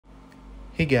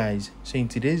Hey guys, so in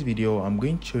today's video I'm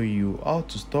going to show you how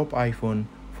to stop iPhone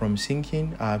from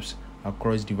syncing apps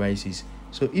across devices.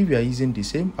 So if you are using the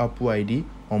same Apple ID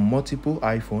on multiple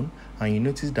iPhone and you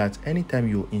notice that anytime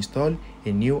you install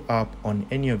a new app on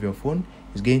any of your phone,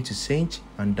 it's going to sync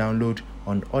and download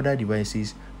on other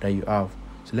devices that you have.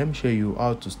 So let me show you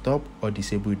how to stop or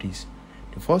disable this.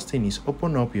 The first thing is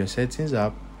open up your settings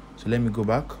app. So let me go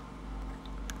back.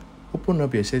 Open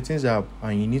up your settings app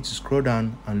and you need to scroll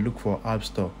down and look for App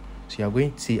Store. So you are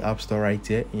going to see App Store right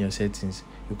here in your settings.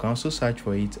 You can also search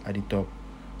for it at the top.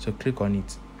 So click on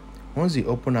it. Once you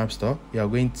open App Store, you are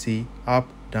going to see App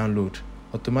Download.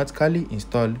 Automatically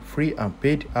install free and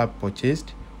paid app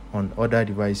purchased on other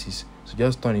devices. So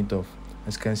just turn it off.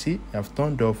 As you can see, I have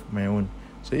turned off my own.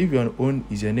 So if your own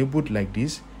is enabled like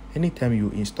this, anytime you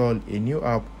install a new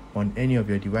app on any of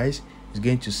your device, it's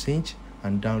going to sync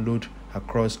and download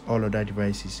across all other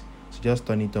devices. So just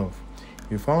turn it off.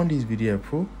 If you found this video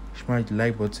helpful, smash the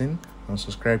like button and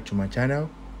subscribe to my channel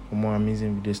for more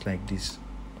amazing videos like this.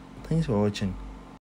 Thanks for watching.